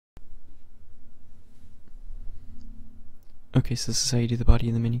Okay, so this is how you do the body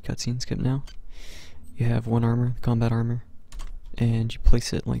of the mini cutscene skip now. You have one armor, combat armor, and you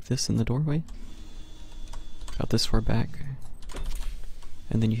place it like this in the doorway, about this far back,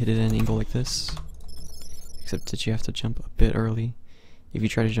 and then you hit it at an angle like this, except that you have to jump a bit early. If you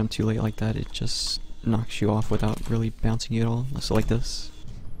try to jump too late like that, it just knocks you off without really bouncing you at all, so like this.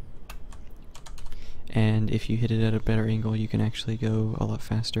 And if you hit it at a better angle, you can actually go a lot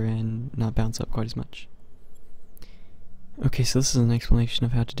faster and not bounce up quite as much. Okay, so this is an explanation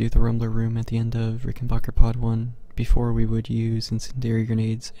of how to do the Rumbler room at the end of Rickenbacker Pod 1. Before, we would use incendiary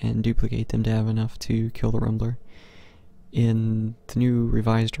grenades and duplicate them to have enough to kill the Rumbler. In the new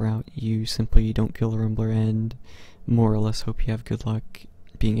revised route, you simply don't kill the Rumbler and more or less hope you have good luck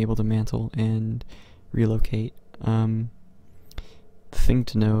being able to mantle and relocate. The thing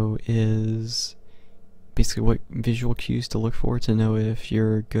to know is basically what visual cues to look for to know if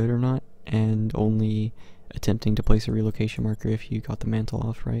you're good or not, and only attempting to place a relocation marker if you got the mantle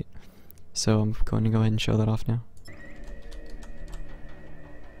off right. So I'm going to go ahead and show that off now.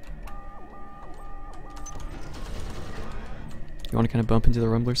 You want to kind of bump into the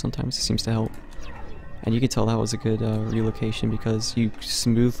Rumbler sometimes, it seems to help. And you can tell that was a good relocation because you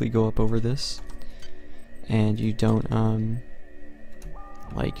smoothly go up over this and you don't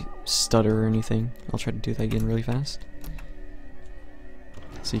like stutter or anything. I'll try to do that again really fast.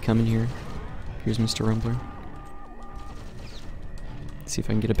 So you come in here. Here's Mr. Rumbler. Let's see if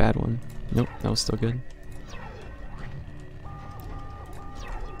I can get a bad one. Nope, that was still good.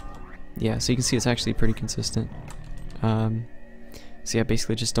 Yeah, so you can see it's actually pretty consistent. So yeah,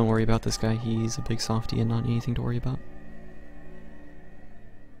 basically just don't worry about this guy. He's a big softie and not anything to worry about.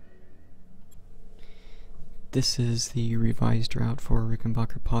 This is the revised route for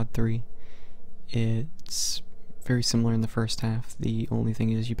Rickenbacker Pod 3. It's very similar in the first half. The only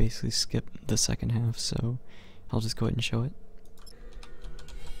thing is you basically skip the second half, so I'll just go ahead and show it.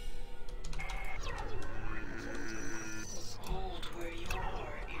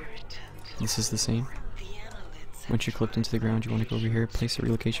 This is the same. Once you're clipped into the ground, you want to go over here, place a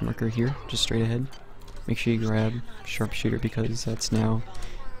relocation marker here, just straight ahead. Make sure you grab sharpshooter because that's now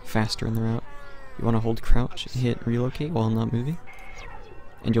faster in the route. You want to hold crouch, hit relocate while not moving,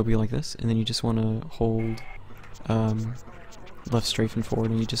 and you'll be like this. And then you just want to hold left strafe and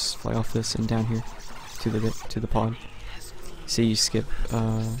forward, and you just fly off this and down here to the pod. So you skip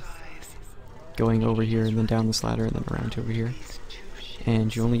going over here and then down this ladder and then around to over here.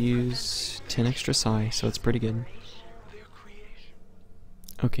 And you only use 10 extra psi, so it's pretty good.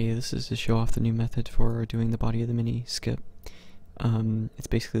 Okay, this is to show off the new method for doing the body of the mini skip. It's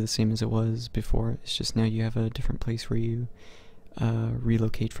basically the same as it was before, it's just now you have a different place where you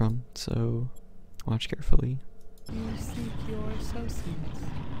relocate from, so watch carefully.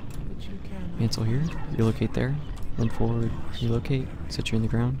 Mantle here, relocate there, run forward, relocate, set you in the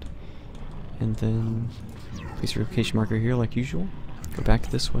ground, and then place a relocation marker here like usual. Go back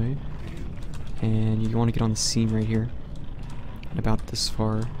this way, and you want to get on the seam right here, and about this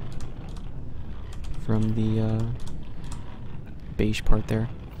far from the beige part there.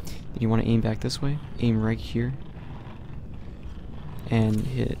 Then you want to aim back this way, aim right here, and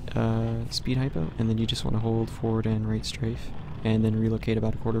hit speed hypo, and then you just want to hold forward and right strafe, and then relocate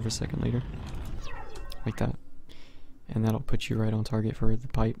about a quarter of a second later, like that, and that'll put you right on target for the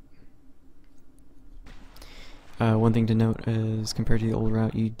pipe. One thing to note is, compared to the old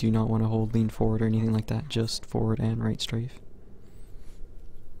route, you do not want to hold lean forward or anything like that, just forward and right strafe.